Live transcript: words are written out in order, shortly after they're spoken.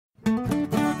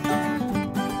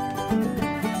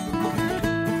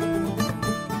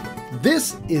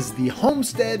This is the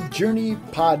Homestead Journey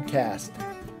Podcast,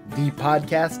 the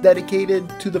podcast dedicated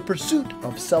to the pursuit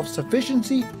of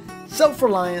self-sufficiency,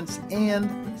 self-reliance, and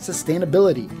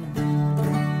sustainability.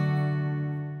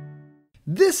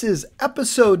 This is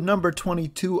episode number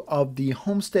 22 of the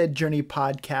Homestead Journey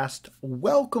Podcast.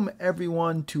 Welcome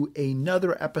everyone to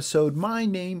another episode. My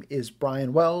name is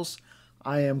Brian Wells.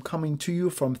 I am coming to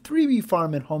you from 3B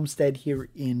Farm and Homestead here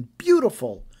in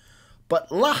beautiful but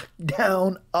locked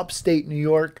down upstate New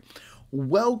York.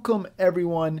 Welcome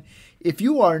everyone. If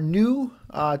you are new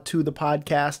to the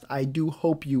podcast, I do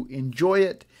hope you enjoy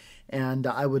it, and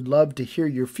I would love to hear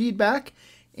your feedback.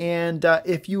 And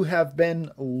if you have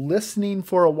been listening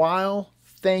for a while,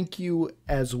 thank you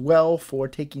as well for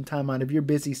taking time out of your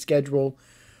busy schedule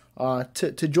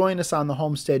to join us on the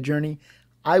Homestead Journey.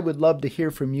 I would love to hear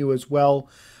from you as well.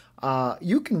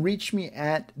 You can reach me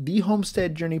at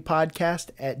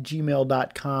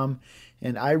TheHomesteadJourneyPodcast@gmail.com,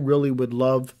 and I really would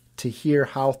love to hear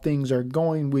how things are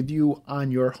going with you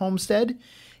on your homestead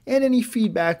and any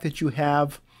feedback that you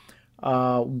have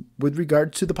with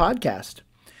regards to the podcast.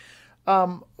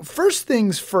 First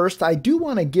things first, I do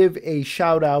want to give a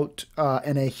shout out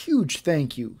and a huge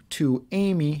thank you to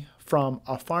Amy from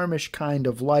A Farmish Kind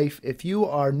of Life. If you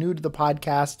are new to the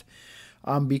podcast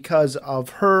because of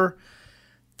her,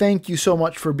 thank you so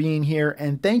much for being here,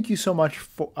 and thank you so much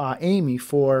for Amy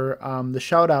for the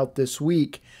shout out this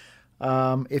week.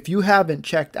 If you haven't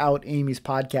checked out Amy's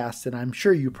podcast, and I'm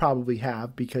sure you probably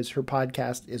have because her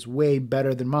podcast is way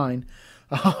better than mine,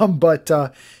 but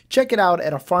check it out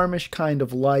at A Farmish Kind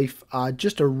of Life.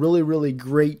 Just a really, really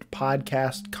great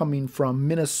podcast coming from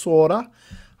Minnesota.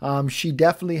 She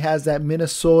definitely has that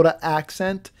Minnesota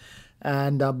accent,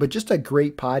 and but just a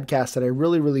great podcast that I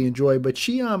really, really enjoy. But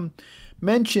she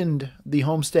mentioned the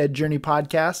Homestead Journey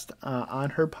Podcast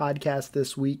on her podcast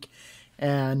this week,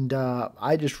 and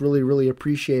I just really, really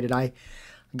appreciate it. I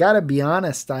gotta be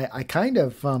honest, I kind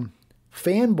of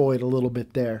fanboyed a little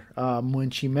bit there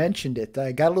when she mentioned it.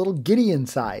 I got a little giddy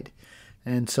inside.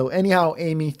 And so anyhow,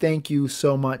 Amy, thank you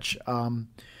so much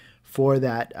for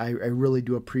that. I really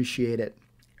do appreciate it,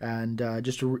 and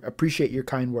just appreciate your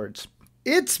kind words.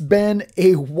 It's been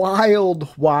a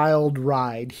wild, wild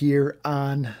ride here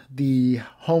on the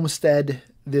homestead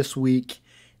this week.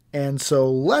 And so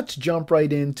let's jump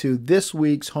right into this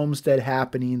week's homestead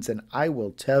happenings, and I will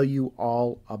tell you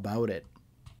all about it.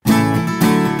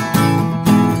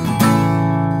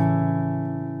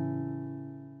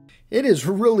 It is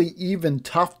really even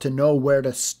tough to know where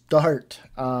to start.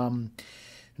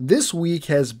 This week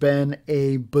has been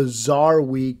a bizarre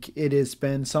week. It has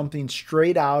been something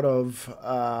straight out of,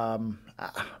 I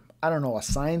don't know, a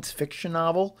science fiction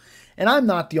novel. And I'm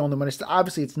not the only one.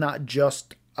 Obviously, it's not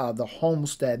just the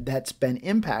homestead that's been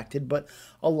impacted, but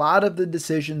a lot of the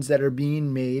decisions that are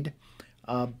being made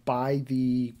by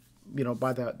the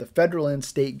federal and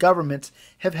state governments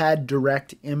have had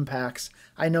direct impacts.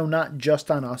 I know not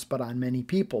just on us, but on many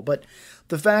people. But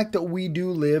the fact that we do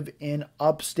live in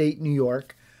upstate New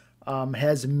York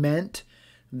has meant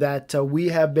that we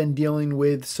have been dealing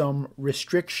with some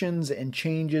restrictions and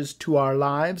changes to our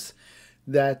lives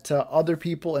that other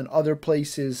people in other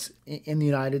places in the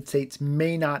United States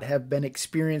may not have been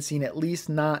experiencing, at least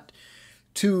not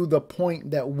to the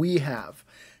point that we have.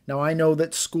 Now, I know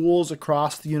that schools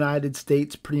across the United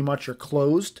States pretty much are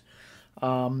closed,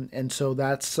 and so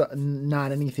that's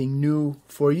not anything new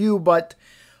for you, but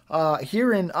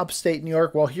here in upstate New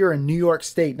York, well, here in New York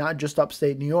State, not just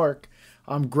upstate New York,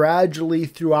 gradually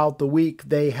throughout the week,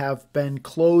 they have been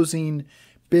closing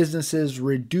businesses,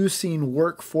 reducing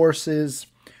workforces,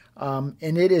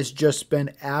 and it has just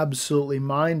been absolutely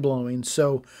mind-blowing.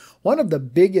 So one of the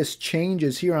biggest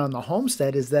changes here on the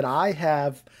homestead is that I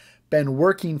have been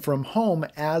working from home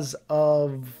as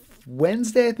of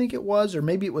Wednesday, I think it was, or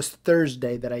maybe it was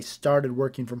Thursday that I started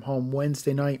working from home.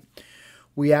 Wednesday night,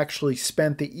 we actually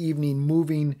spent the evening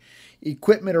moving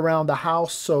equipment around the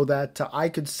house so that I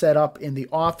could set up in the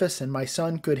office and my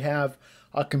son could have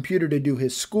a computer to do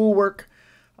his schoolwork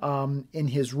in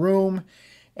his room.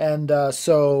 And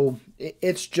so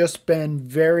it's just been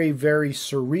very, very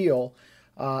surreal.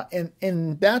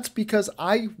 And that's because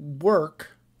I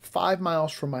work 5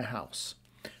 miles from my house.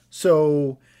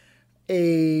 So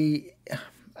I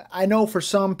know for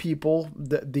some people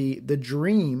the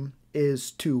dream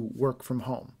is to work from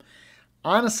home.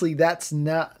 Honestly, that's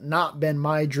not been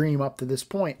my dream up to this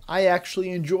point. I actually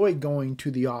enjoy going to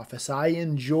the office. I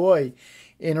enjoy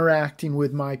interacting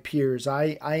with my peers.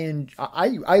 I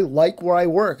like where I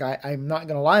work. I'm not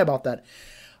going to lie about that.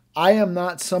 I am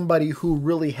not somebody who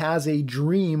really has a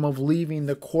dream of leaving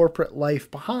the corporate life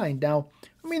behind. Now,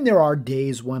 I mean, there are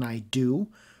days when I do,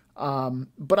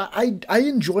 But I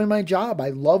enjoy my job. I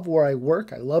love where I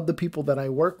work. I love the people that I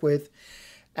work with.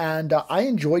 And I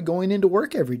enjoy going into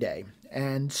work every day.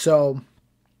 And so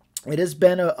it has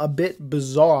been a bit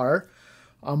bizarre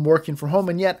working from home.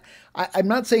 And yet I'm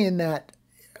not saying that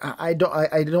I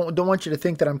don't want you to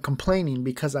think that I'm complaining,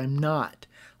 because I'm not.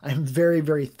 I'm very,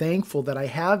 very thankful that I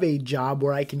have a job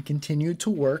where I can continue to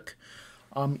work,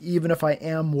 even if I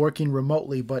am working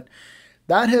remotely. But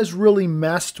that has really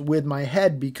messed with my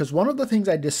head, because one of the things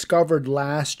I discovered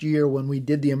last year when we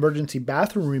did the emergency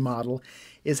bathroom remodel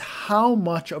is how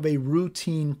much of a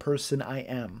routine person I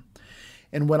am.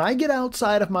 And when I get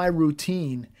outside of my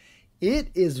routine, it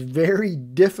is very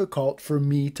difficult for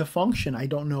me to function. I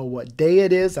don't know what day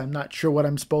it is. I'm not sure what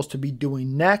I'm supposed to be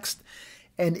doing next.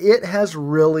 And it has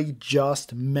really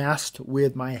just messed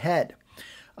with my head.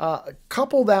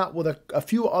 Couple that with a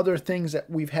few other things that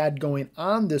we've had going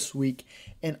on this week,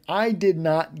 and I did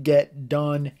not get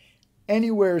done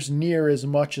anywhere near as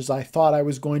much as I thought I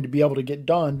was going to be able to get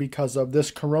done because of this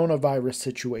coronavirus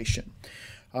situation.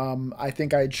 I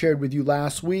think I had shared with you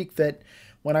last week that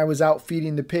when I was out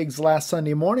feeding the pigs last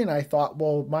Sunday morning, I thought,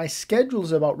 well, my schedule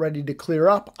is about ready to clear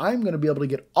up. I'm going to be able to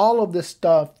get all of this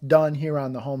stuff done here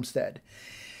on the homestead.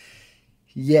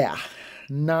 Yeah,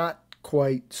 not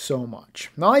quite so much.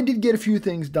 Now, I did get a few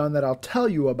things done that I'll tell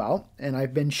you about, and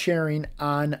I've been sharing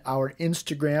on our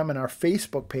Instagram and our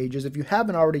Facebook pages. If you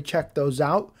haven't already checked those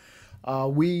out,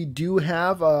 we do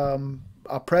have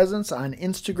a presence on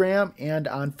Instagram and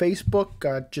on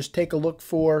Facebook. Just take a look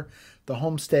for The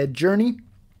Homestead Journey.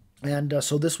 And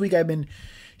so this week I've been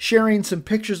sharing some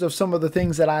pictures of some of the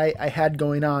things that I had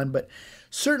going on, but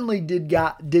certainly did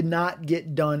not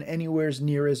get done anywhere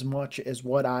near as much as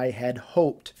what I had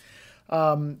hoped.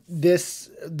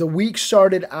 The week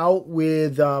started out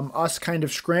with us kind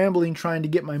of scrambling, trying to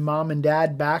get my mom and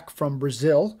dad back from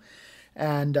Brazil.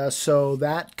 And so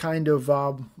that kind of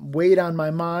weighed on my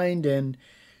mind and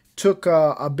took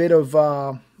a bit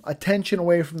of attention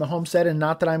away from the homestead. And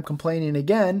not that I'm complaining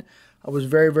again. I was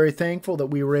very, very thankful that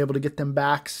we were able to get them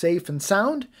back safe and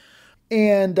sound.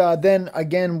 And then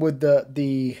again with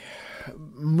the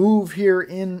move here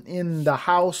in the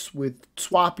house, with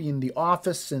swapping the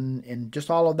office and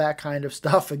just all of that kind of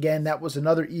stuff. Again, that was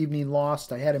another evening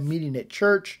lost. I had a meeting at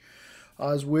church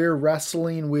as we're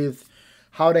wrestling with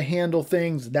how to handle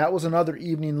things. That was another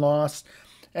evening lost.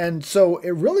 And so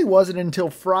it really wasn't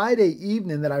until Friday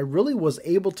evening that I really was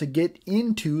able to get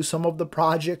into some of the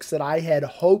projects that I had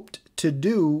hoped to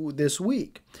do this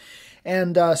week.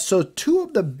 And so two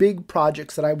of the big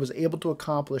projects that I was able to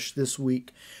accomplish this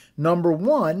week, number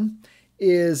one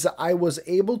is I was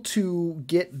able to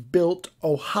get built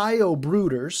Ohio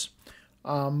brooders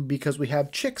because we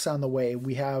have chicks on the way.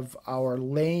 We have our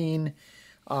laying,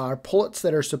 our pullets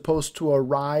that are supposed to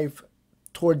arrive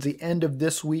towards the end of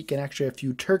this week, and actually a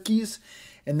few turkeys.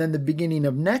 And then the beginning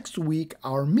of next week,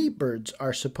 our meat birds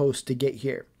are supposed to get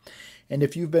here. And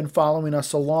if you've been following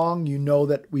us along, you know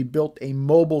that we built a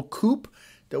mobile coop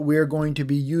that we're going to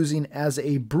be using as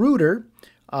a brooder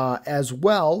as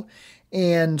well.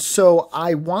 And so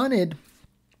I wanted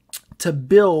to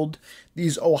build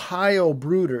these Ohio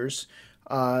brooders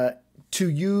to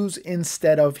use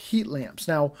instead of heat lamps.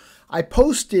 Now, I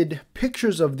posted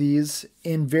pictures of these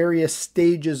in various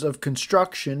stages of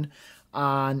construction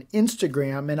on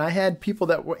Instagram, and I had people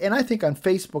that were, and I think on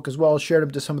Facebook as well, shared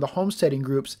them to some of the homesteading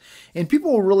groups, and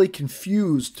people were really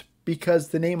confused because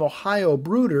the name Ohio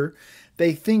brooder,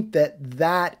 they think that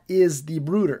that is the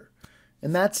brooder,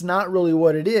 and that's not really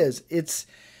what it is. It's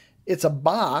a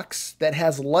box that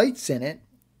has lights in it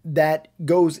that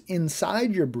goes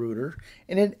inside your brooder,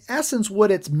 and in essence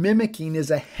what it's mimicking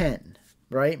is a hen,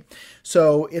 right?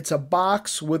 So it's a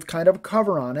box with kind of a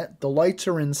cover on it. The lights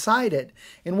are inside it,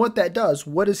 and what that does,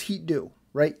 what does heat do,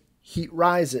 right? Heat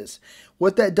rises.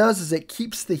 What that does is it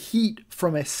keeps the heat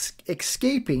from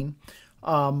escaping,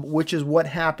 which is what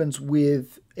happens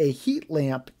with a heat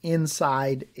lamp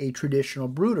inside a traditional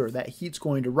brooder. That heat's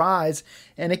going to rise,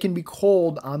 and it can be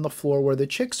cold on the floor where the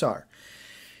chicks are.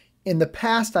 In the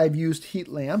past, I've used heat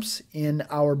lamps in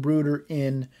our brooder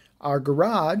in our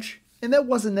garage, and that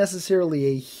wasn't necessarily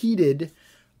a heated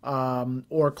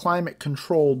or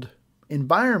climate-controlled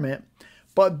environment,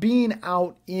 but being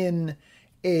out in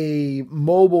a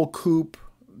mobile coop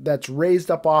that's raised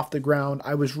up off the ground,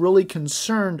 I was really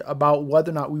concerned about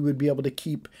whether or not we would be able to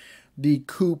keep the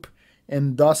coop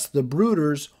and thus the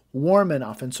brooders warm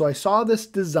enough. And so I saw this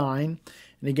design,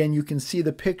 and again, you can see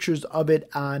the pictures of it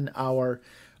on our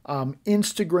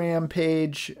Instagram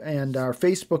page and our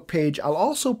Facebook page. I'll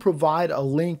also provide a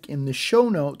link in the show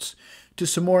notes to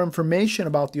some more information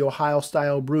about the Ohio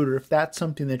style brooder if that's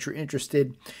something that you're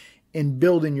interested in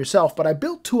building yourself. But I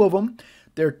built 2 of them.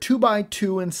 They're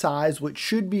 2x2 in size, which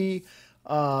should be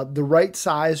the right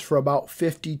size for about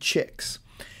 50 chicks.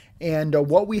 And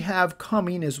what we have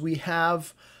coming is we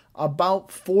have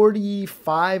about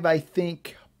 45, I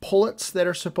think, pullets that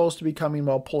are supposed to be coming,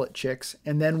 well, pullet chicks.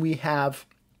 And then we have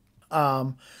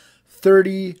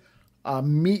 30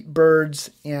 meat birds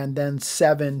and then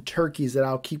 7 turkeys that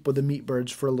I'll keep with the meat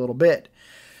birds for a little bit.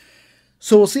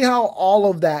 So we'll see how all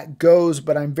of that goes,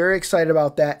 but I'm very excited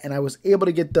about that. And I was able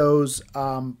to get those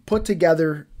put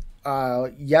together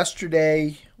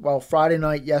yesterday, well, Friday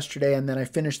night yesterday, and then I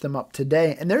finished them up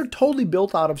today. And they're totally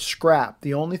built out of scrap.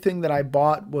 The only thing that I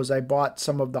bought was I bought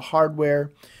some of the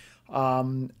hardware,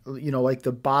 like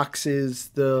the boxes,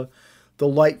 the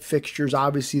light fixtures,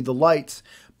 obviously the lights.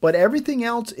 But everything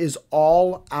else is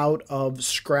all out of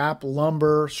scrap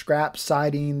lumber, scrap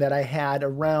siding that I had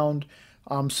around,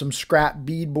 some scrap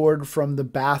beadboard from the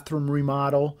bathroom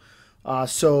remodel.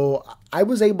 So I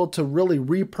was able to really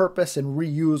repurpose and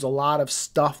reuse a lot of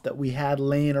stuff that we had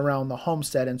laying around the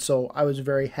homestead, and so I was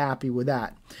very happy with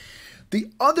that. The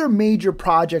other major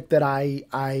project that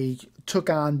I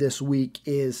took on this week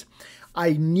is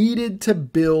I needed to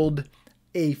build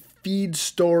a feed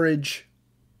storage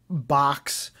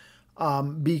box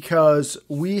because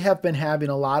we have been having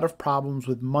a lot of problems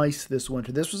with mice this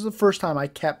winter. This was the first time I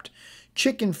kept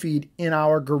chicken feed in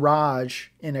our garage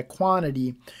in a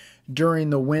quantity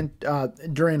during a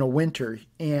winter,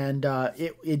 and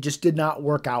it just did not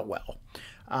work out well.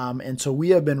 And so we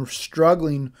have been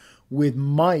struggling with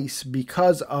mice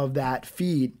because of that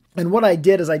feed. And what I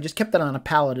did is I just kept it on a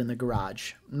pallet in the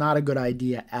garage. Not a good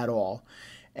idea at all.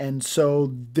 And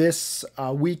so this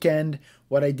weekend,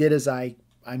 what I did is I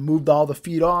moved all the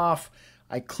feed off,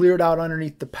 I cleared out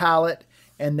underneath the pallet,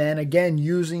 and then again,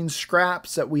 using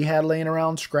scraps that we had laying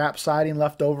around, scrap siding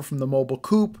left over from the mobile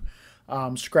coop,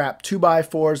 scrap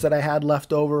 2x4s that I had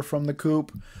left over from the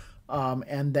coop,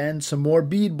 and then some more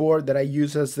beadboard that I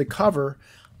use as the cover,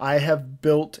 I have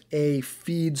built a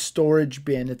feed storage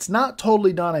bin. It's not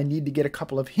totally done. I need to get a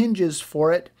couple of hinges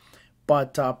for it,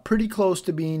 but pretty close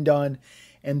to being done.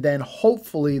 And then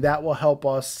hopefully that will help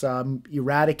us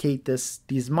eradicate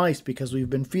these mice, because we've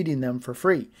been feeding them for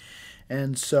free.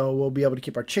 And so we'll be able to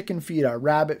keep our chicken feed, our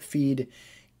rabbit feed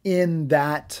in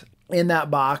that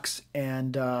box,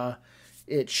 and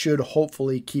it should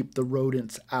hopefully keep the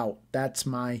rodents out. That's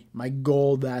my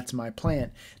goal. That's my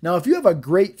plan. Now, if you have a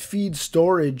great feed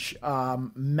storage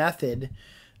method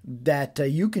that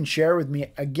you can share with me,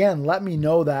 again, let me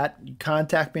know that.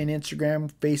 Contact me on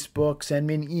Instagram, Facebook, send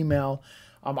me an email.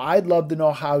 I'd love to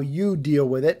know how you deal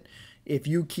with it if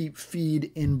you keep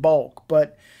feed in bulk.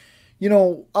 But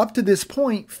up to this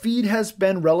point, feed has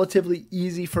been relatively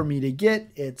easy for me to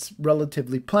get. It's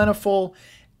relatively plentiful.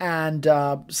 And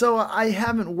so I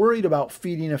haven't worried about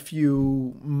feeding a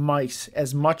few mice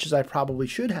as much as I probably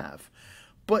should have.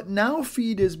 But now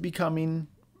feed is becoming,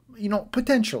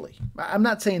 potentially. I'm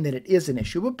not saying that it is an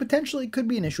issue, but potentially it could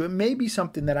be an issue. It may be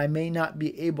something that I may not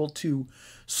be able to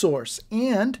source.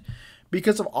 And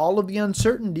because of all of the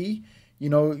uncertainty,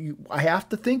 I have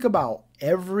to think about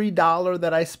every dollar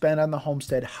that I spend on the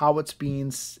homestead, how it's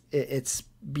being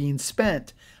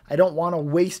spent. I don't want to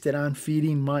waste it on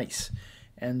feeding mice.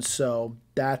 And so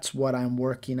that's what I'm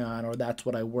working on, or that's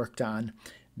what I worked on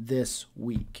this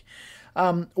week.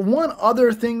 One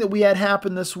other thing that we had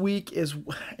happen this week is,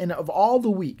 and of all the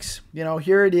weeks,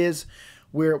 here it is.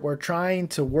 We're trying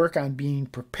to work on being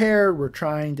prepared. We're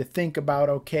trying to think about,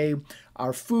 okay,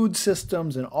 our food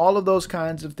systems and all of those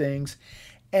kinds of things.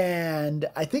 And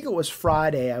I think it was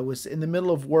Friday. I was in the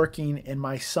middle of working, and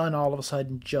my son all of a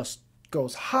sudden just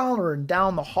goes hollering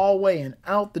down the hallway and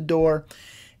out the door.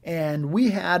 And we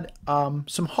had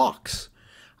some hawks.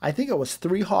 I think it was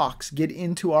 3 hawks get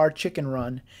into our chicken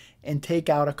run and take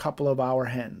out a couple of our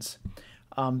hens.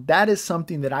 That is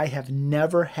something that I have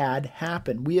never had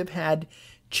happen. We have had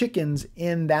chickens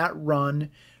in that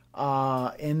run,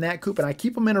 in that coop, and I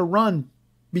keep them in a run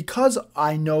because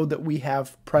I know that we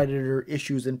have predator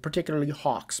issues, and particularly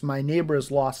hawks. My neighbor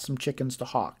has lost some chickens to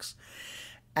hawks,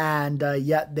 and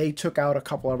yet they took out a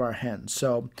couple of our hens.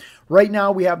 So right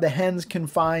now we have the hens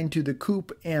confined to the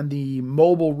coop and the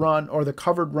mobile run, or the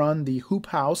covered run, the hoop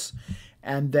house.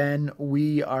 And then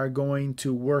we are going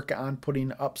to work on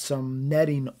putting up some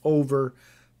netting over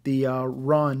the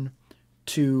run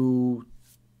to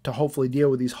hopefully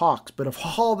deal with these hawks. But of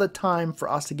all the time for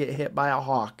us to get hit by a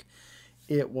hawk,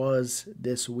 it was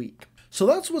this week. So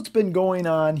that's what's been going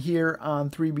on here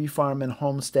on 3B Farm and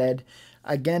Homestead.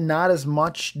 Again, not as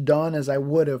much done as I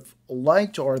would have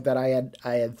liked, or that I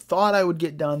had thought I would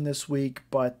get done this week,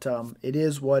 but it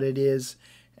is what it is.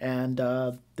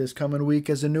 And this coming week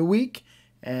is a new week,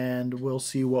 and we'll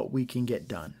see what we can get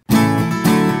done.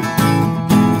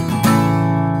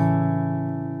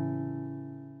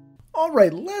 All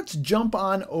right, let's jump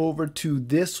on over to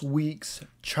this week's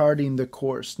Charting the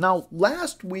Course. Now,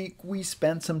 last week we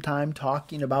spent some time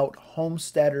talking about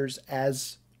homesteaders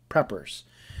as preppers,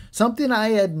 something I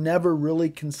had never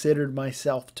really considered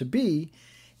myself to be,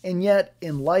 and yet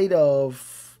in light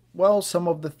of, well, some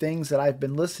of the things that I've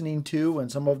been listening to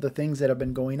and some of the things that have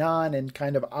been going on and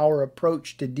kind of our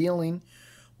approach to dealing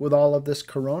with all of this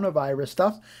coronavirus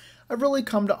stuff, I've really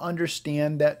come to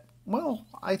understand that, well,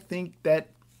 I think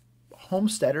that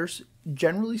homesteaders,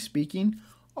 generally speaking,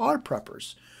 are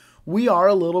preppers. We are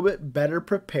a little bit better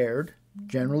prepared,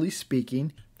 generally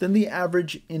speaking, than the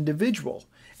average individual.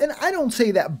 And I don't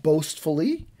say that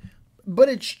boastfully, but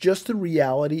it's just the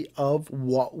reality of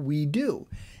what we do.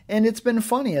 And it's been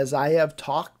funny as I have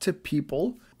talked to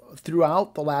people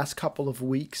throughout the last couple of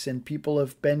weeks, and people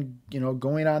have been,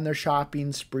 going on their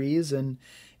shopping sprees and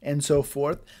so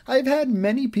forth. I've had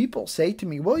many people say to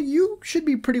me, well, you should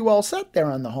be pretty well set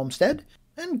there on the homestead.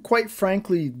 And quite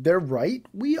frankly, they're right.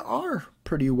 We are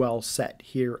pretty well set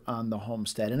here on the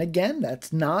homestead. And again,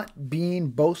 that's not being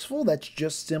boastful. That's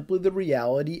just simply the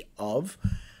reality of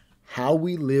how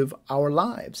we live our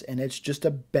lives. And it's just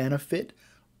a benefit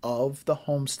of the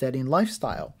homesteading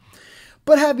lifestyle.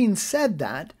 But having said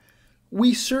that,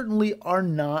 we certainly are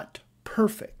not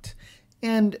perfect.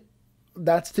 And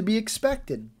that's to be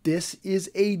expected. This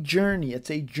is a journey. It's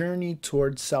a journey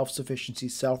towards self-sufficiency,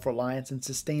 self-reliance, and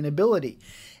sustainability.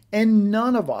 And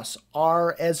none of us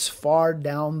are as far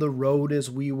down the road as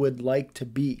we would like to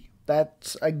be.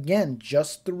 That's, again,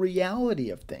 just the reality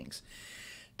of things.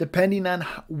 Depending on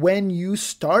when you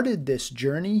started this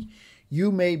journey, you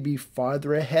may be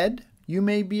farther ahead. You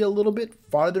may be a little bit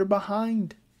farther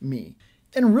behind me.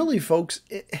 And really, folks,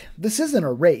 this isn't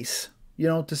a race.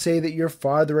 To say that you're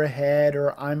farther ahead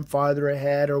or I'm farther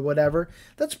ahead or whatever,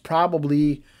 that's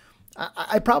probably,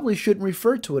 I probably shouldn't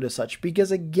refer to it as such,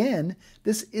 because again,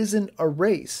 this isn't a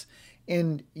race.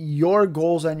 And your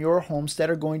goals on your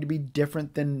homestead are going to be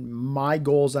different than my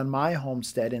goals on my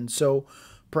homestead. And so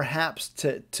perhaps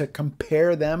to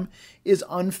compare them is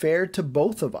unfair to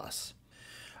both of us.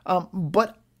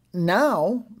 But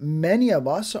now many of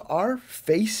us are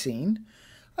facing,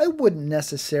 I wouldn't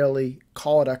necessarily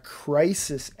call it a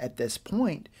crisis at this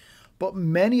point, but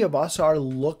many of us are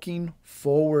looking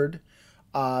forward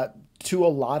to a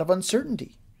lot of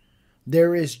uncertainty.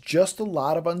 There is just a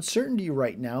lot of uncertainty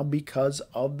right now because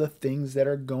of the things that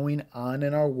are going on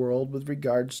in our world with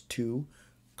regards to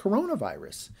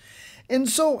coronavirus. And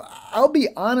so I'll be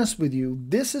honest with you,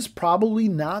 this is probably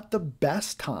not the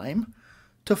best time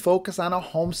to focus on a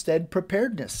homestead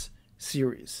preparedness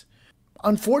series.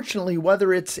 Unfortunately,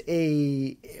 whether it's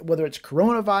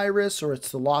coronavirus or it's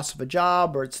the loss of a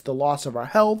job or it's the loss of our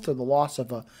health or the loss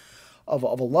of a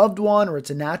loved one or it's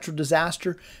a natural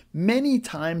disaster, many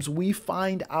times we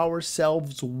find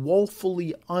ourselves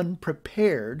woefully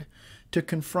unprepared to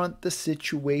confront the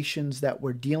situations that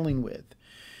we're dealing with.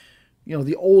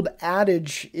 The old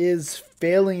adage is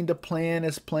failing to plan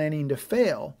is planning to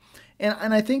fail.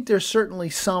 And I think there's certainly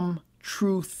some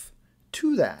truth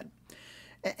to that.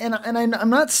 And I'm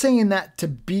not saying that to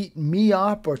beat me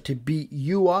up or to beat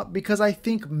you up, because I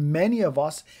think many of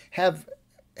us have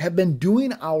been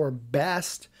doing our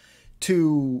best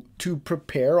to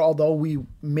prepare, although we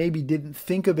maybe didn't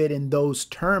think of it in those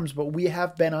terms, but we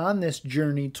have been on this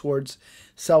journey towards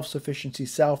self-sufficiency,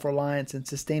 self-reliance, and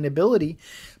sustainability.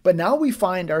 But now we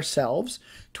find ourselves,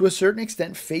 to a certain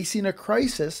extent, facing a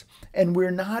crisis, and we're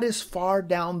not as far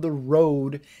down the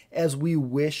road as we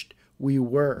wished we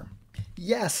were.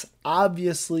 Yes,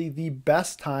 obviously the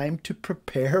best time to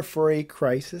prepare for a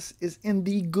crisis is in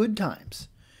the good times.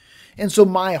 And so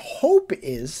my hope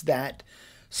is that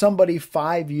somebody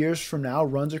 5 years from now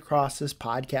runs across this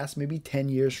podcast, maybe 10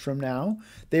 years from now,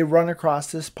 they run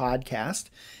across this podcast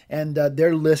and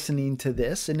they're listening to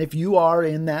this. And if you are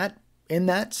in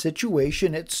that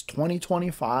situation, it's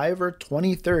 2025 or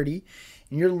 2030,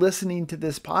 and you're listening to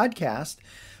this podcast,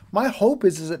 my hope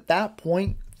is at that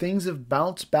point, things have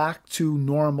bounced back to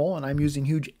normal, and I'm using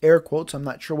huge air quotes. I'm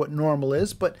not sure what normal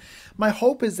is, but my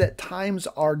hope is that times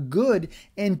are good.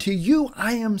 And to you,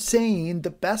 I am saying the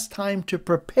best time to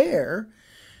prepare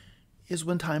is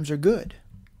when times are good.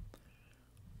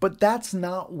 But that's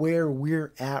not where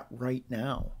we're at right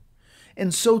now.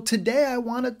 And so today I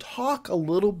want to talk a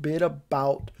little bit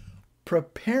about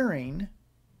preparing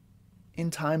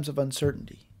in times of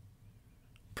uncertainty.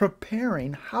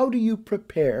 Preparing, how do you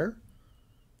prepare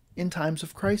in times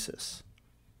of crisis?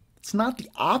 It's not the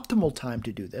optimal time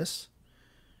to do this.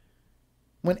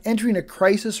 When entering a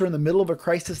crisis or in the middle of a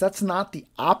crisis, that's not the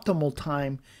optimal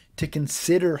time to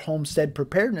consider homestead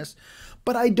preparedness,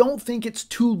 but I don't think it's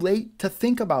too late to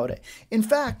think about it. In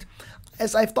fact,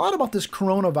 as I've thought about this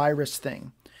coronavirus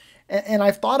thing, and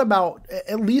I've thought about,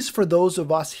 at least for those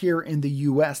of us here in the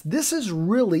US, this is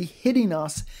really hitting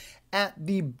us at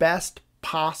the best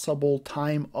possible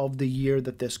time of the year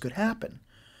that this could happen.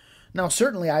 Now,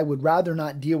 certainly I would rather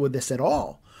not deal with this at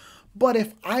all. But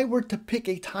if I were to pick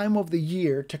a time of the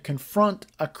year to confront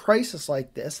a crisis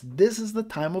like this is the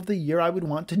time of the year I would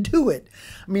want to do it.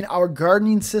 I mean, our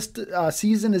gardening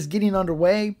season is getting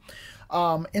underway.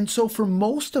 And so for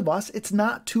most of us, it's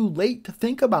not too late to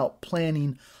think about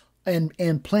planning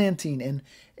and planting and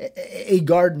a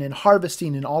garden and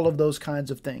harvesting and all of those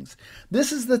kinds of things.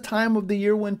 This is the time of the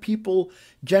year when people,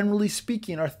 generally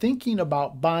speaking, are thinking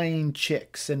about buying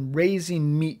chicks and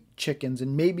raising meat chickens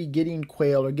and maybe getting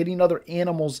quail or getting other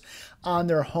animals on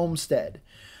their homestead.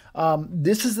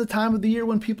 This is the time of the year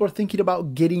when people are thinking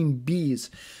about getting bees.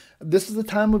 This is the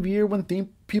time of year when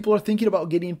people are thinking about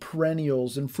getting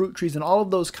perennials and fruit trees and all of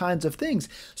those kinds of things.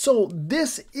 So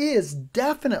this is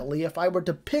definitely, if I were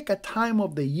to pick a time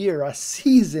of the year, a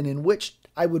season in which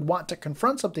I would want to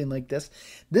confront something like this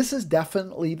is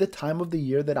definitely the time of the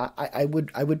year that I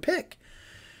would pick.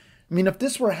 I mean, if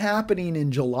this were happening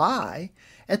in July,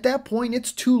 at that point,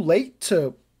 it's too late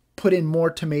to put in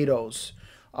more tomatoes.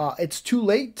 It's too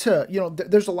late to,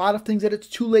 there's a lot of things that it's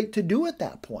too late to do at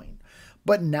that point.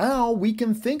 But now we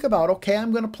can think about, okay, I'm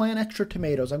going to plant extra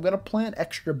tomatoes. I'm going to plant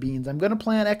extra beans. I'm going to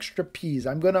plant extra peas.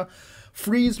 I'm going to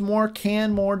freeze more,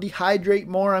 can more, dehydrate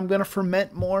more. I'm going to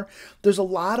ferment more. There's a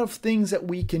lot of things that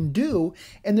we can do,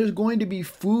 and there's going to be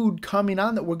food coming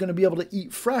on that we're going to be able to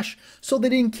eat fresh, so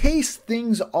that in case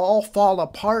things all fall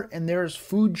apart and there's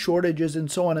food shortages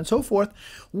and so on and so forth,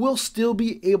 we'll still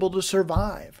be able to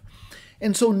survive.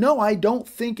 And so, no, I don't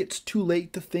think it's too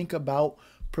late to think about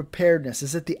preparedness.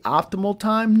 Is it the optimal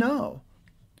time? No.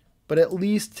 But at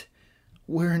least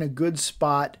we're in a good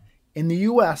spot, in the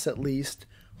US at least,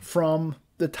 from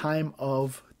the time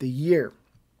of the year.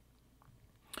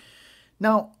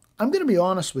 Now, I'm going to be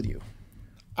honest with you.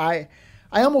 I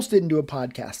almost didn't do a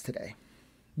podcast today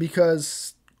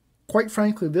because, quite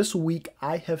frankly, this week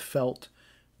I have felt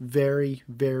very,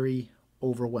 very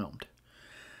overwhelmed.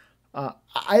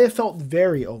 I have felt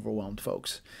very overwhelmed,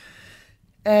 folks.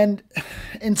 And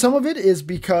some of it is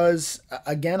because,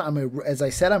 again, as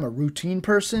I said, I'm a routine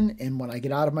person. And when I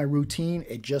get out of my routine,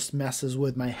 it just messes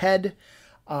with my head.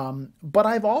 But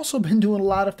I've also been doing a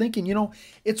lot of thinking.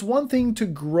 It's one thing to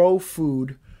grow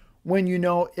food when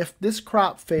if this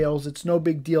crop fails, it's no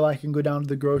big deal. I can go down to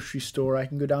the grocery store. I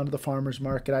can go down to the farmer's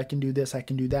market. I can do this. I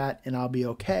can do that. And I'll be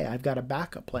okay. I've got a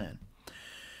backup plan.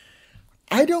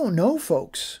 I don't know,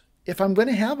 folks, if I'm going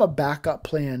to have a backup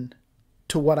plan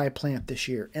to what I plant this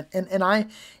year.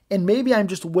 And maybe I'm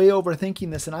just way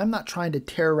overthinking this, and I'm not trying to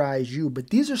terrorize you, but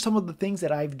these are some of the things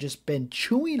that I've just been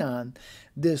chewing on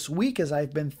this week as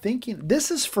I've been thinking,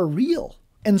 this is for real.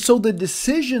 And so the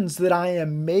decisions that I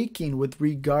am making with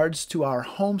regards to our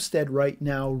homestead right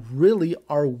now really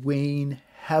are weighing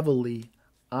heavily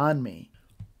on me.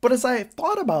 But as I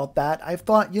thought about that, I've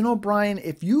thought, Brian,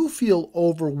 if you feel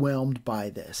overwhelmed by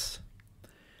this,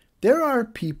 there are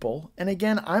people, and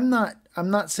again, I'm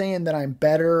not saying that I'm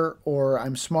better or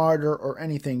I'm smarter or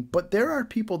anything, but there are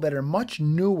people that are much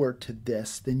newer to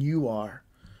this than you are.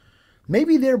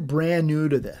 Maybe they're brand new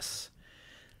to this.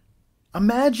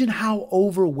 Imagine how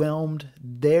overwhelmed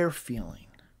they're feeling.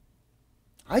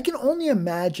 I can only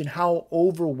imagine how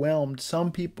overwhelmed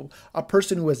some people, a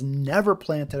person who has never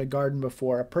planted a garden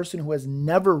before, a person who has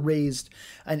never raised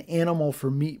an animal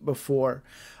for meat before,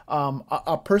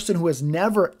 a person who has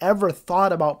never ever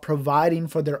thought about providing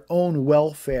for their own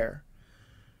welfare.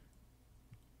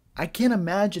 I can't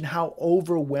imagine how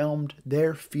overwhelmed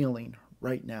they're feeling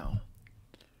right now.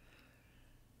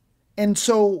 And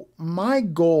so my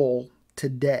goal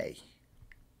today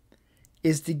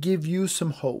is to give you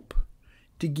some hope,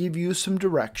 to give you some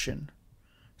direction,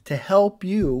 to help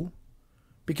you,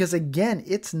 because again,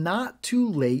 it's not too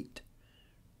late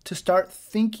to start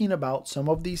thinking about some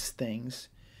of these things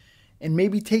and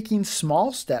maybe taking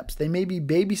small steps. They may be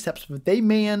baby steps, but they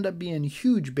may end up being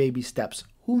huge baby steps.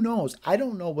 Who knows? I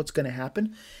don't know what's going to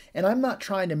happen, and I'm not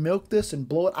trying to milk this and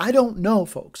blow it. I don't know,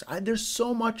 folks. There's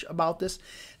so much about this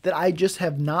that I just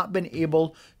have not been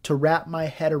able to wrap my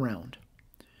head around.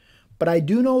 But I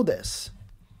do know this.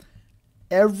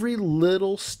 Every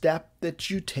little step that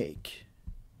you take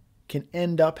can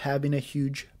end up having a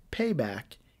huge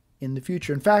payback in the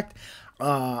future. In fact,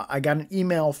 I got an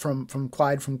email from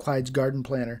Clyde from Clyde's Garden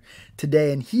Planner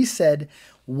today, and he said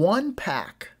 1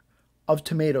 pack of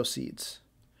tomato seeds,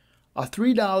 a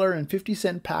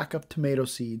 $3.50 pack of tomato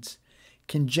seeds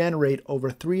can generate over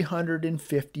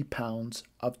 350 pounds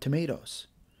of tomatoes.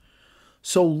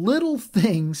 So little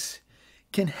things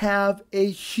can have a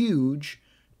huge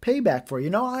payback for you.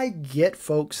 Now, I get,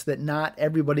 folks, that not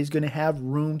everybody's going to have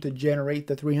room to generate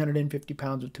the 350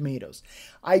 pounds of tomatoes.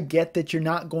 I get that you're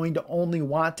not going to only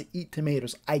want to eat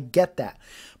tomatoes. I get that.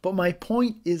 But my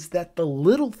point is that the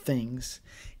little things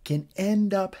can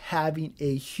end up having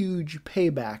a huge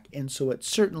payback, and so it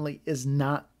certainly is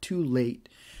not too late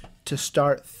to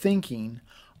start thinking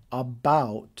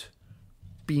about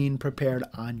being prepared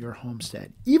on your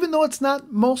homestead. Even though it's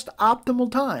not most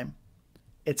optimal time,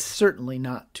 it's certainly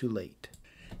not too late.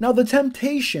 Now, the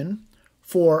temptation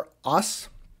for us,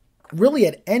 really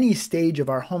at any stage of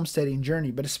our homesteading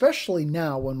journey, but especially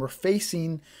now when we're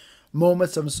facing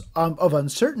moments of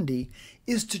uncertainty,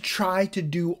 is to try to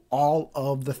do all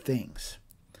of the things.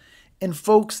 And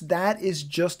folks, that is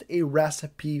just a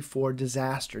recipe for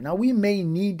disaster. Now, we may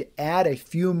need to add a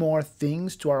few more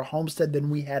things to our homestead than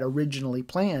we had originally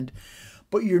planned,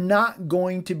 but you're not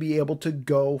going to be able to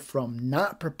go from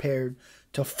not prepared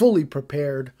to fully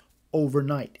prepared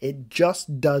overnight. It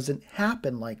just doesn't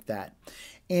happen like that.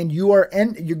 And you're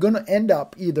going to end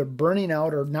up either burning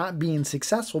out or not being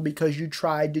successful because you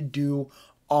tried to do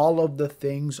all of the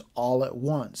things all at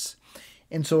once.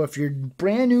 And so if you're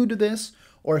brand new to this,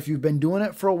 or if you've been doing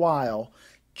it for a while,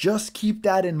 just keep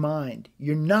that in mind.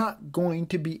 You're not going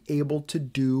to be able to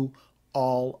do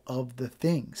all of the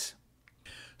things.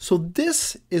 So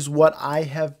this is what I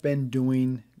have been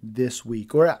doing this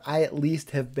week, or I at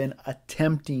least have been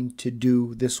attempting to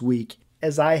do this week,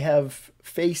 as I have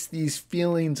faced these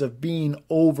feelings of being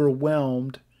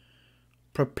overwhelmed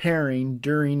preparing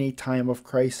during a time of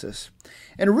crisis.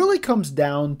 And it really comes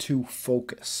down to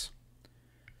focus.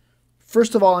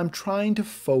 First of all, I'm trying to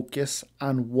focus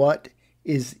on what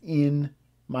is in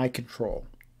my control.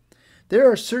 There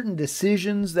are certain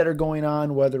decisions that are going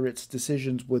on, whether it's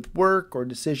decisions with work or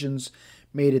decisions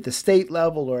made at the state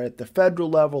level or at the federal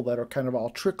level that are kind of all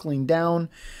trickling down.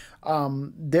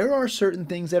 There are certain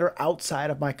things that are outside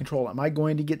of my control. Am I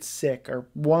going to get sick? Or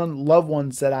loved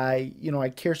ones that I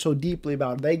care so deeply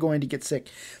about, are they going to get sick?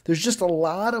 There's just a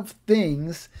lot of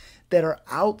things that are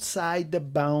outside the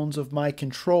bounds of my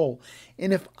control.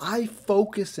 And if I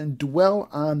focus and dwell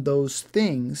on those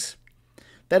things,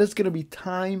 that is going to be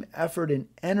time, effort, and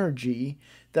energy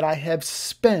that I have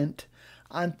spent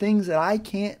on things that I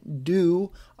can't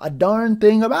do a darn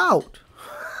thing about.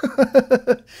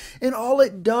 And all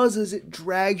it does is it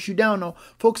drags you down. Now,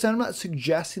 folks, I'm not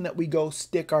suggesting that we go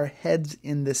stick our heads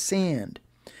in the sand.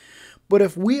 But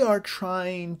if we are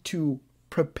trying to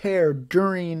prepare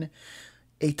during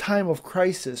a time of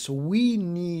crisis, we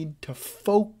need to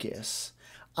focus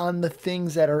on the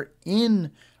things that are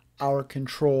in our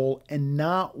control and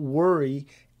not worry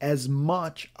as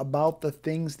much about the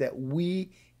things that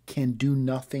we can do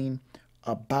nothing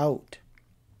about.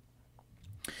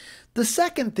 The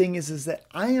second thing is that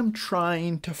I am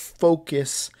trying to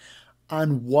focus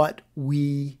on what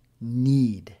we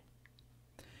need.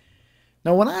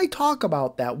 Now, when I talk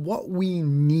about that, what we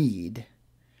need,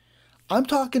 I'm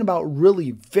talking about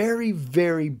really very,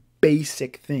 very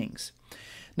basic things.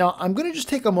 Now, I'm going to just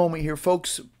take a moment here,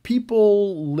 folks.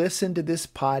 People listen to this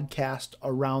podcast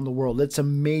around the world. It's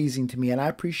amazing to me, and I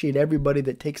appreciate everybody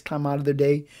that takes time out of their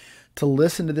day to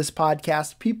listen to this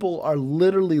podcast. People are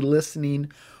literally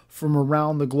listening from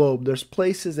around the globe. There's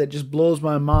places that just blows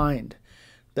my mind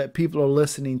that people are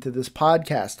listening to this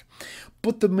podcast.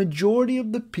 But the majority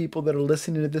of the people that are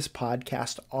listening to this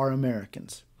podcast are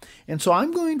Americans. And so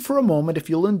I'm going, for a moment, if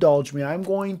you'll indulge me, I'm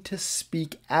going to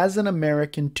speak as an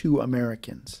American to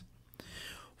Americans.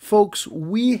 Folks,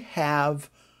 we have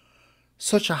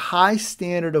such a high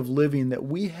standard of living that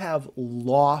we have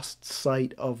lost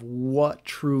sight of what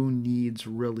true needs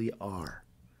really are.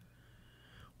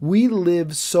 We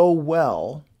live so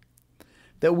well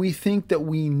that we think that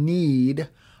we need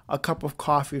a cup of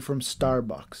coffee from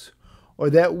Starbucks, or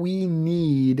that we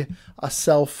need a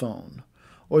cell phone,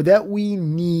 or that we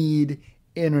need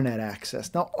internet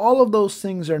access. Now, all of those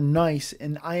things are nice,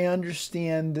 and I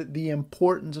understand the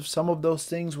importance of some of those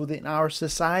things within our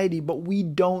society, but we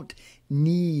don't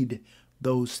need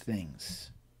those things.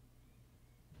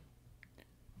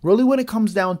 Really, when it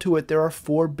comes down to it, there are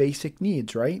 4 basic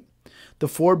needs, right? The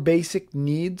 4 basic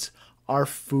needs are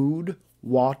food,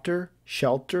 water,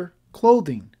 shelter,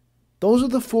 clothing. Those are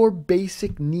the 4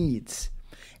 basic needs.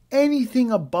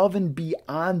 Anything above and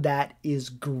beyond that is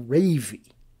gravy.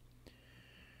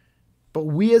 But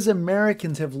we as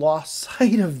Americans have lost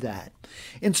sight of that.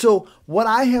 And so what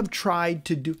I have tried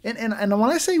to do, and when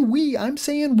I say we, I'm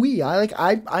saying we.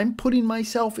 I'm putting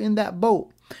myself in that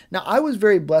boat. Now, I was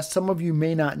very blessed. Some of you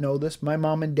may not know this. My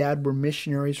mom and dad were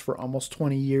missionaries for almost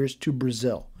 20 years to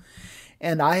Brazil.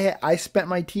 And I spent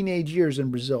my teenage years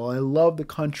in Brazil. I love the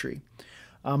country.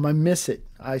 I miss it.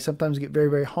 I sometimes get very,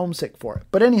 very homesick for it.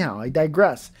 But anyhow, I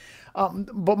digress.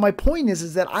 But my point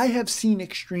is that I have seen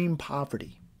extreme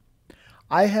poverty.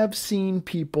 I have seen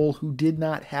people who did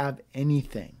not have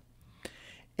anything.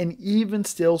 And even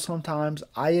still, sometimes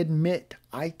I admit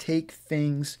I take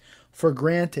things for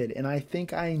granted. And I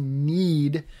think I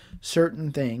need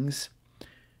certain things.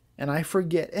 And I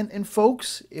forget. And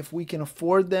folks, if we can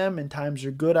afford them and times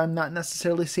are good, I'm not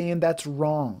necessarily saying that's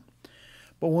wrong.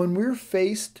 But when we're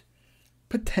faced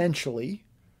potentially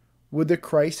with the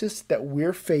crisis that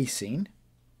we're facing,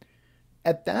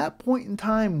 at that point in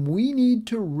time, we need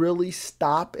to really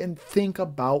stop and think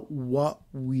about what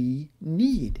we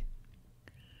need.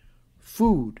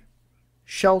 Food,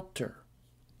 shelter,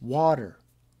 water,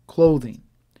 clothing.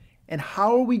 And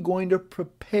how are we going to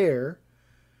prepare?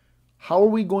 How are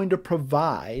we going to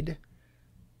provide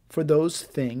for those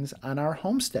things on our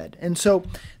homestead? And so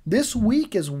this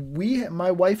week, as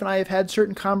my wife and I have had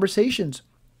certain conversations,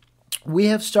 we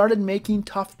have started making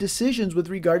tough decisions with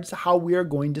regards to how we are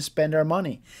going to spend our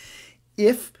money.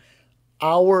 If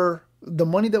the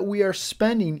money that we are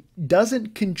spending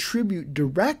doesn't contribute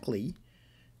directly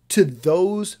to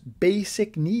those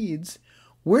basic needs,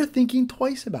 we're thinking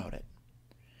twice about it.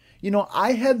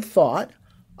 I had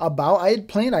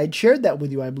shared that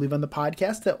with you, I believe, on the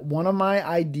podcast, that one of my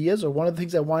ideas, or one of the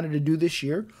things I wanted to do this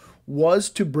year, was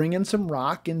to bring in some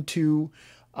rock and to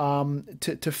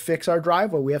fix our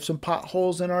driveway. We have some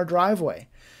potholes in our driveway.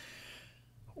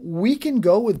 We can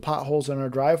go with potholes in our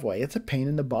driveway. It's a pain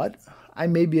in the butt. I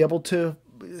may be able to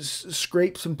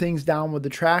scrape some things down with the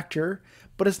tractor,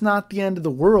 but it's not the end of the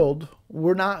world.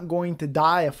 We're not going to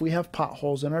die if we have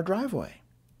potholes in our driveway.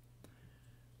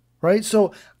 Right?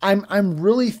 So I'm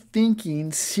really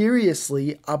thinking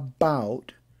seriously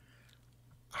about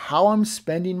how I'm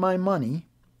spending my money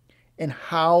and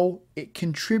how it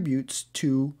contributes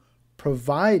to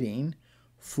providing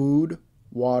food,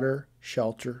 water,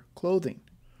 shelter, clothing.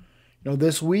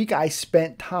 This week I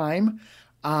spent time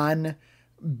on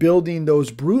building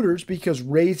those brooders because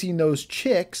raising those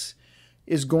chicks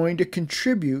is going to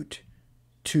contribute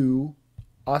to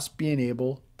us being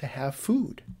able to have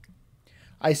food.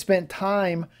 I spent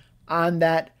time on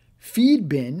that feed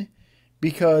bin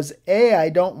because A, I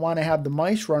don't want to have the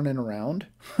mice running around.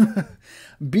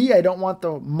 B, I don't want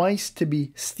the mice to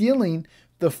be stealing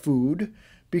the food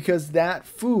because that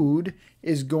food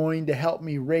is going to help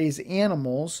me raise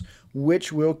animals,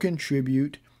 which will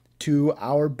contribute to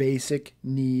our basic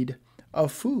need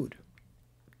of food.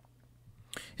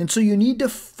 And so you need to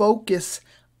focus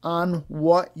on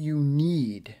what you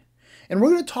need. And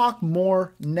we're going to talk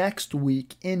more next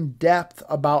week in depth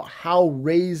about how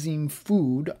raising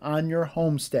food on your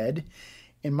homestead,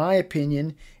 in my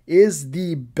opinion, is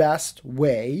the best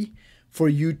way for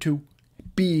you to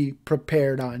be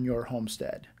prepared on your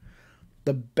homestead.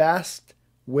 The best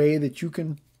way that you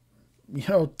can,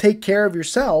 take care of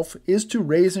yourself is to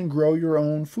raise and grow your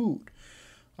own food.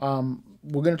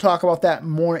 We're going to talk about that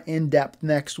more in depth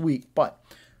next week, but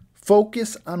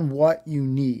focus on what you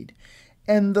need.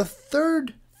 And the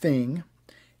third thing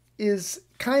is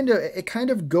kind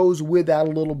of goes with that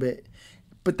a little bit,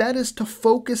 but that is to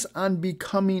focus on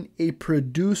becoming a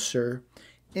producer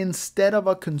instead of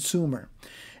a consumer.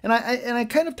 And I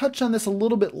kind of touched on this a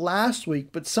little bit last week,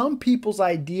 but some people's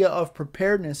idea of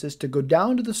preparedness is to go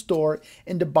down to the store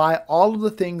and to buy all of the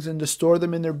things and to store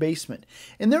them in their basement.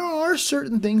 And there are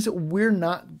certain things that we're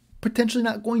potentially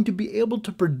not going to be able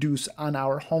to produce on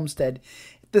our homestead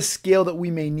at the scale that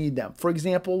we may need them. For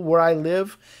example, where I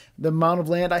live, the amount of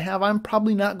land I have, I'm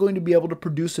probably not going to be able to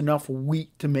produce enough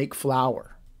wheat to make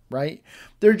flour. Right?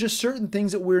 There are just certain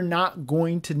things that we're not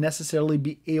going to necessarily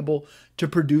be able to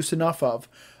produce enough of.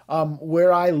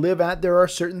 Where I live at, there are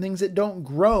certain things that don't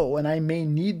grow, and I may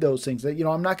need those things. That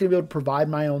I'm not going to be able to provide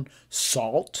my own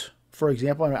salt, for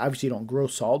example. I obviously don't grow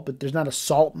salt, but there's not a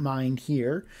salt mine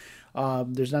here.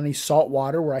 There's not any salt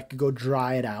water where I could go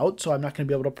dry it out, so I'm not going to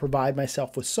be able to provide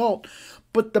myself with salt.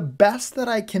 But the best that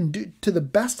I can do, to the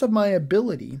best of my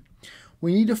ability,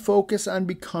 we need to focus on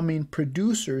becoming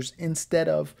producers instead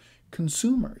of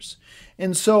consumers.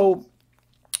 And so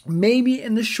maybe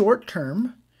in the short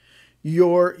term,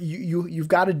 you've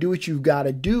got to do what you've got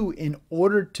to do in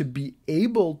order to be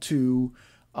able to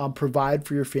provide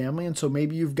for your family. And so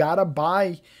maybe you've got to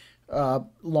buy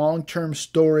long-term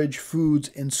storage foods,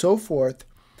 and so forth,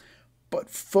 but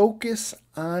focus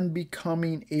on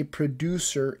becoming a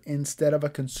producer instead of a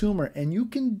consumer. And you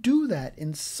can do that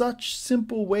in such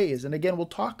simple ways. And again, we'll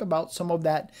talk about some of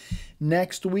that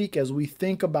next week as we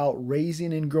think about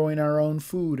raising and growing our own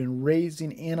food and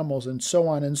raising animals and so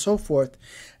on and so forth,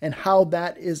 and how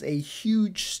that is a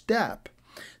huge step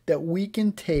that we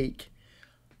can take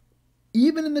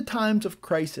even in the times of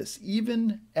crisis,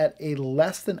 even at a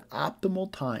less than optimal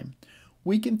time.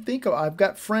 We can think of, I've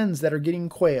got friends that are getting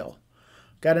quail.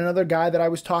 Got another guy that I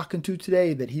was talking to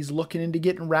today that he's looking into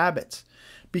getting rabbits,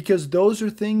 because those are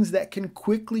things that can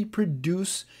quickly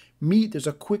produce meat. There's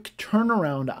a quick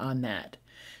turnaround on that.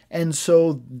 And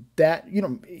so that,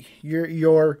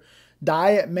 your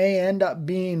diet may end up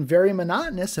being very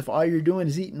monotonous if all you're doing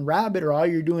is eating rabbit or all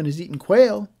you're doing is eating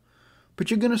quail,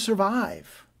 but you're going to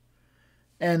survive.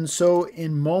 And so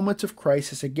in moments of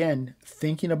crisis, again,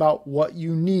 thinking about what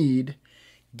you need,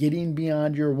 getting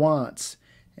beyond your wants,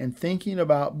 and thinking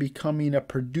about becoming a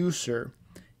producer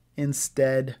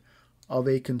instead of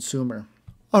a consumer.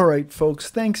 All right,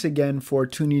 folks, thanks again for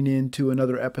tuning in to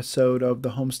another episode of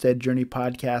the Homestead Journey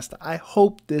Podcast. I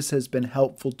hope this has been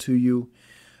helpful to you.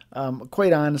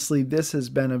 Quite honestly, this has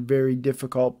been a very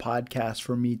difficult podcast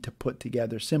for me to put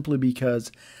together, simply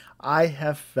because I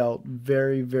have felt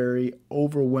very, very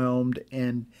overwhelmed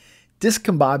and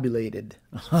discombobulated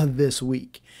this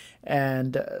week.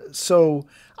 And so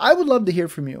I would love to hear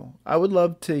from you. I would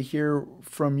love to hear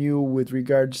from you with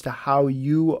regards to how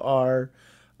you are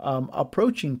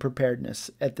approaching preparedness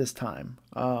at this time.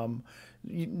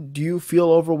 Do you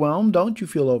feel overwhelmed? Don't you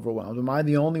feel overwhelmed? Am I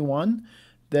the only one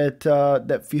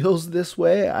that feels this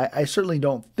way? I certainly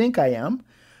don't think I am,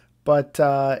 but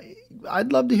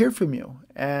I'd love to hear from you.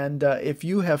 And if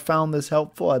you have found this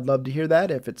helpful, I'd love to hear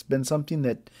that. If it's been something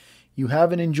that you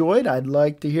haven't enjoyed, I'd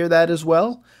like to hear that as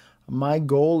well. My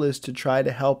goal is to try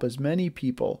to help as many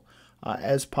people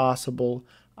as possible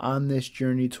on this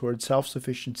journey towards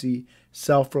self-sufficiency,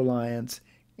 self-reliance,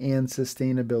 and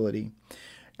sustainability.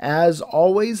 As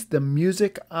always, the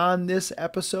music on this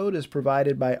episode is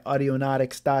provided by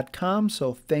Audionautics.com,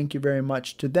 so thank you very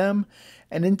much to them.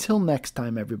 And until next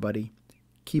time, everybody,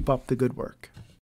 keep up the good work.